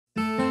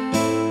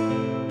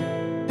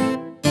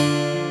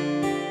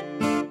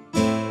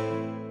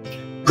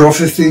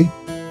prophecy,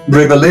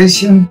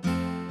 revelation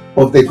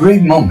of the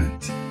great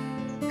moment.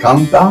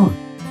 Countdown.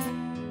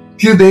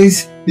 Few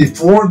days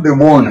before the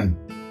warning.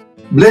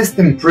 Blessed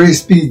and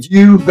praised be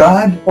you,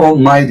 God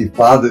Almighty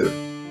Father,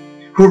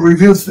 who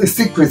reveals the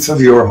secrets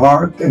of your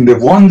heart and the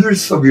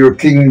wonders of your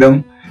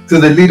kingdom to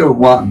the little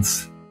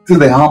ones, to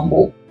the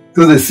humble,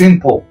 to the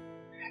simple,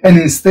 and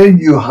instead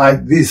you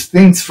hide these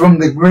things from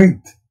the great,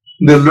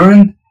 the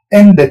learned,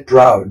 and the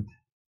proud.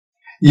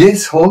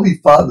 Yes, Holy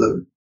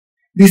Father,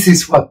 this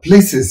is what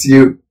pleases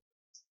you.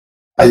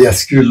 I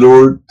ask you,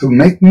 Lord, to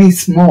make me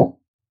small,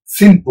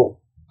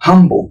 simple,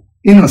 humble,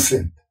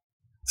 innocent,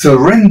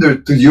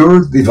 surrendered to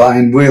your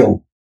divine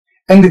will,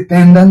 and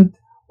dependent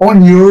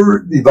on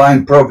your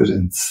divine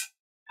providence.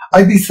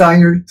 I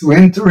desire to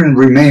enter and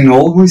remain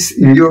always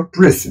in your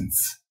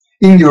presence,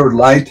 in your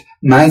light,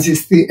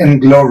 majesty,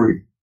 and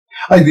glory.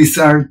 I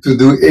desire to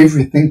do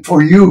everything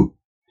for you,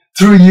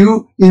 through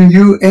you, in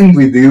you, and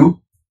with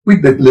you,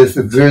 with the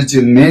Blessed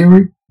Virgin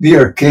Mary, the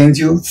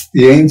archangels,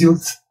 the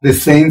angels, the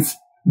saints,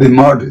 the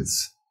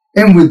martyrs,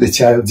 and with the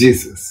child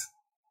Jesus.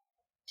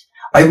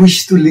 I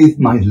wish to live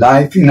my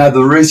life in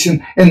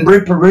adoration and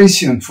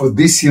preparation for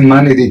this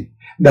humanity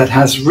that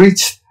has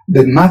reached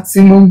the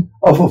maximum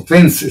of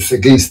offenses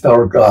against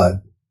our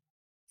God.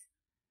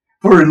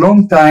 For a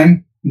long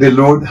time, the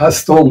Lord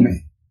has told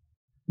me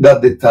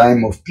that the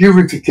time of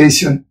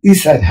purification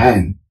is at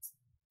hand.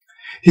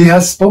 He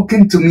has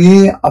spoken to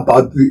me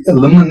about the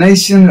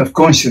illumination of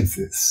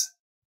consciences,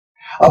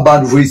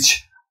 about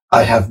which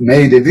I have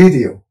made a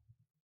video.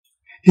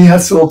 He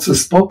has also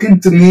spoken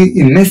to me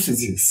in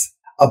messages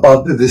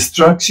about the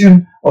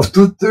destruction of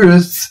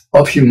 2/3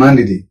 of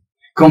humanity,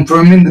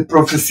 confirming the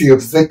prophecy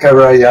of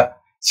Zechariah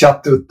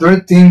chapter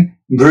 13,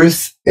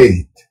 verse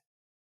 8.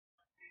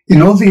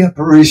 In all the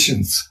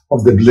apparitions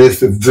of the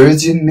Blessed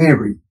Virgin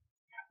Mary,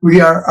 we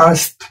are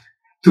asked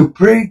to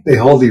pray the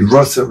Holy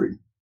Rosary,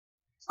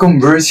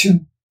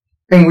 conversion,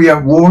 and we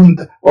are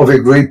warned of a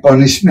great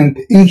punishment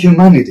in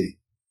humanity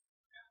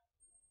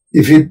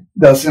if it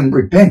doesn't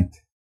repent.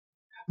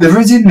 The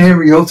Virgin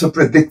Mary also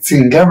predicts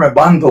in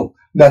Garabandal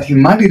that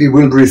humanity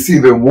will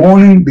receive a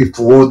warning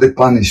before the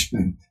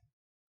punishment.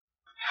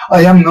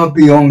 I am not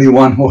the only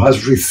one who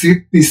has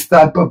received this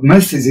type of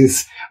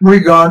messages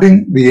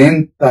regarding the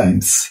end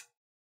times.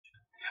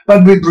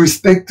 But with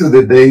respect to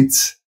the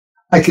dates,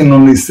 I can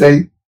only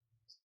say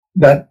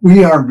that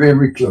we are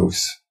very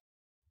close.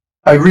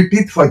 I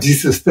repeat what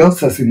Jesus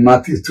tells us in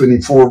Matthew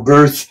 24,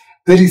 verse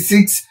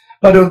 36,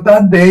 but of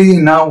that day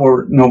and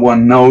hour no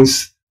one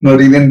knows,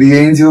 not even the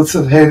angels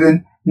of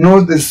heaven,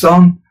 nor the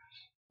Son,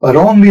 but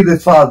only the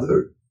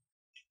Father.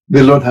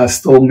 The Lord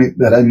has told me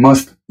that I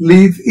must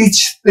live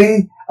each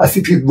day as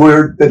if it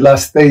were the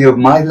last day of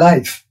my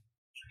life.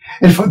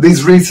 And for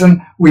this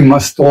reason, we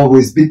must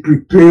always be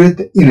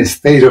prepared in a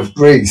state of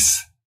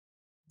grace.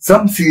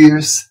 Some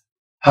seers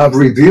have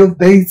revealed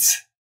dates,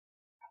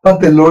 but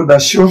the Lord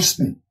assures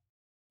me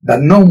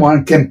that no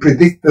one can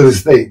predict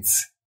those dates.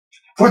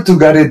 For to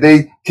God a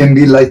day can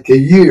be like a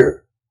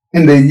year,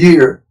 and a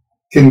year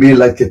can be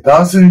like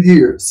 1,000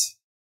 years.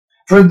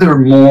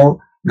 Furthermore,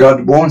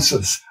 God warns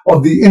us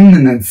of the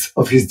imminence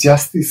of His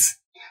justice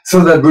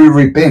so that we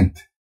repent.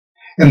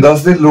 And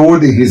thus the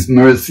Lord in His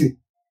mercy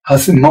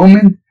has a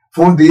moment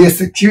for the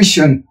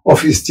execution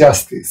of His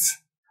justice,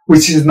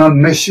 which is not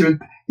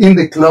measured in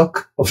the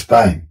clock of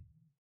time.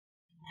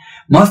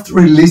 Most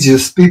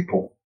religious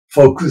people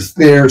focus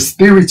their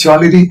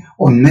spirituality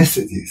on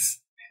messages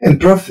and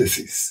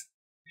prophecies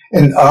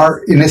and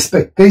are in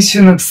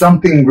expectation of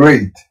something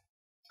great.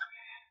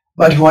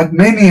 But what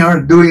many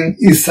are doing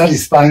is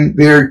satisfying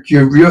their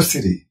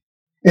curiosity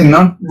and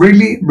not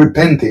really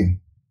repenting,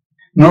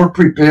 nor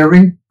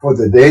preparing for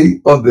the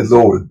day of the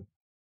Lord.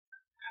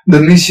 The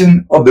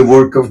mission of the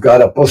Work of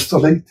God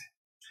Apostolate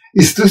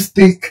is to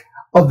speak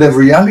of the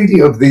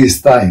reality of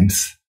these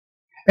times,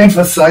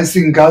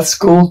 emphasizing God's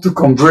call to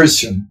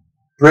conversion,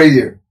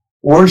 prayer,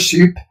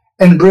 worship,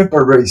 and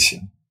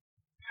preparation.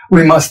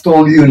 We must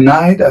all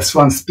unite as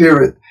one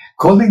spirit,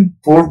 calling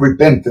for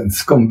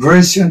repentance,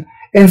 conversion,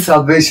 and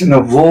salvation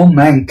of all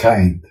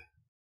mankind.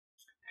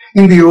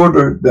 In the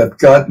order that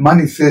God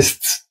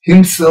manifests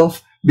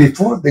Himself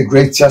before the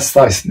great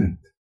chastisement,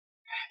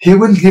 He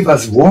will give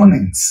us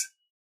warnings.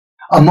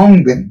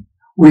 Among them,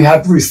 we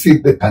have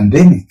received the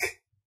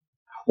pandemic,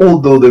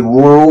 although the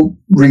world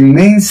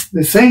remains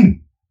the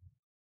same.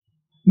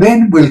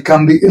 Then will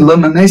come the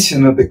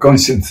illumination of the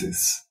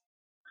consciences.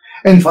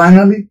 And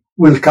finally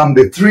will come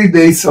the 3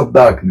 days of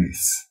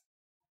darkness,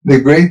 the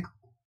great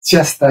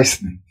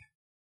chastisement.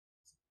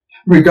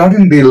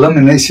 Regarding the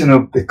illumination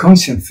of the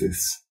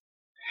consciences,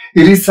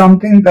 it is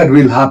something that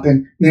will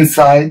happen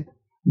inside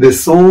the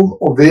soul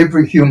of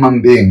every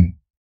human being.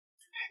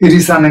 It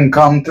is an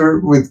encounter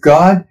with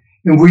God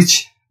in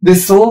which the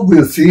soul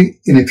will see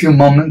in a few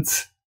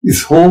moments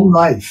its whole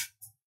life.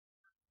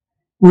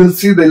 We'll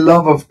see the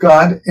love of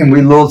God and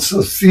we'll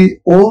also see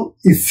all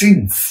its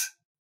sins,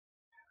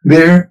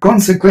 their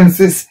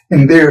consequences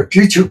and their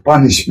future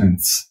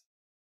punishments.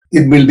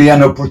 it will be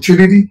an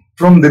opportunity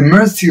from the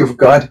mercy of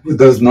God, who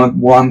does not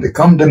want the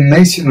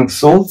condemnation of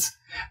souls,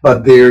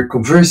 but their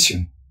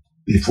conversion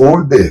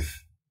before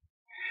death.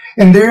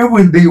 And there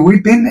will be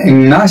weeping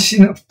and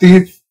gnashing of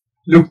teeth,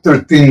 Luke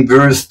 13,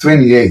 verse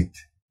 28,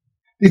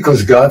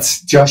 because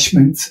God's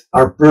judgments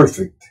are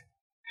perfect.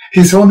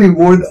 His holy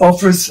word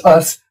offers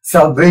us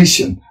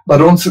salvation,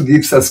 but also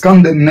gives us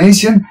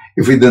condemnation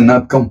if we do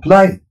not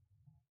comply.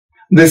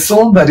 The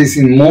soul that is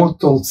in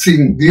mortal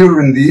sin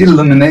during the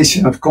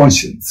illumination of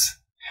conscience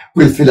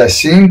will feel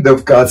ashamed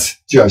of God's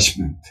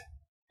judgment.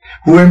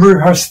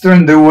 Whoever has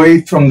turned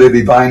away from the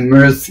divine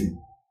mercy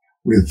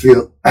will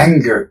feel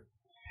anger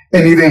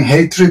and even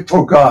hatred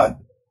for God.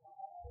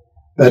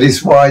 That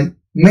is why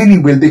many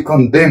will be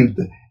condemned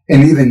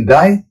and even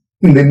die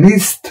in the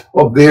midst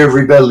of their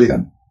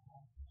rebellion.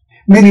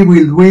 Many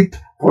will weep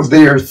for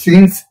their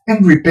sins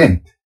and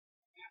repent,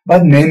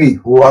 but many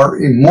who are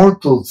in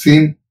mortal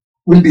sin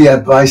will be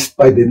advised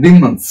by the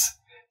demons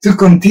to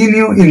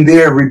continue in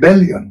their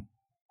rebellion.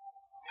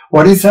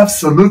 What is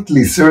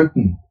absolutely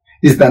certain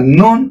is that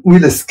none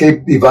will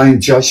escape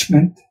divine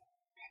judgment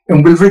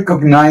and will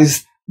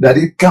recognize that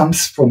it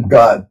comes from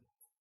God.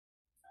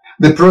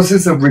 The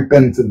process of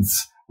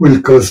repentance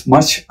will cause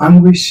much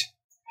anguish,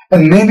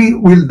 and many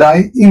will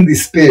die in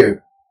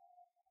despair.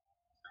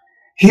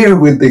 Here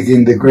will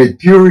begin the great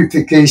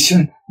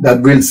purification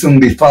that will soon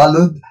be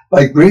followed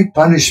by great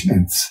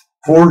punishments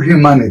for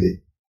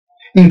humanity,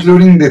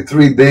 including the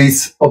 3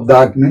 days of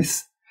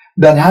darkness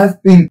that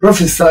have been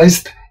prophesied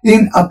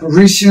in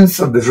apparitions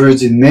of the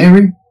Virgin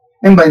Mary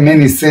and by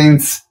many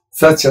saints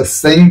such as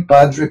Saint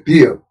Padre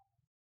Pio.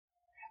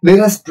 Let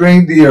us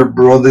pray, dear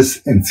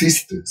brothers and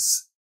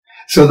sisters,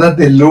 so that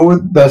the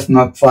Lord does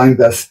not find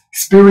us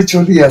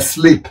spiritually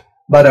asleep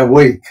but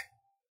awake,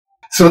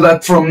 so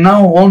that from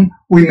now on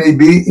we may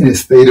be in a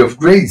state of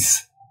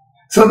grace,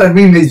 so that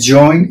we may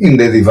join in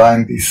the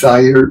divine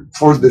desire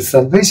for the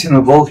salvation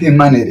of all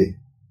humanity,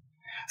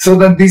 so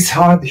that this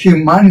hard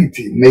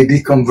humanity may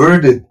be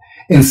converted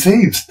and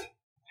saved,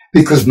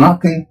 because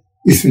nothing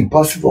is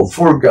impossible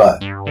for God.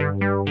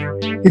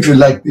 If you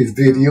like this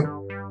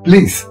video,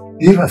 please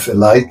give us a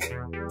like,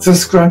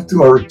 subscribe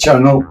to our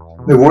channel,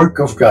 The Work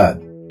of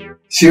God,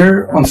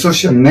 share on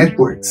social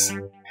networks,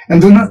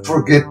 and do not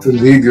forget to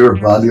leave your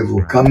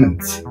valuable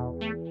comments.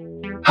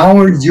 How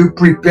are you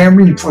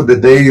preparing for the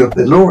day of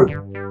the Lord?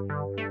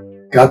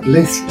 God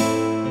bless you.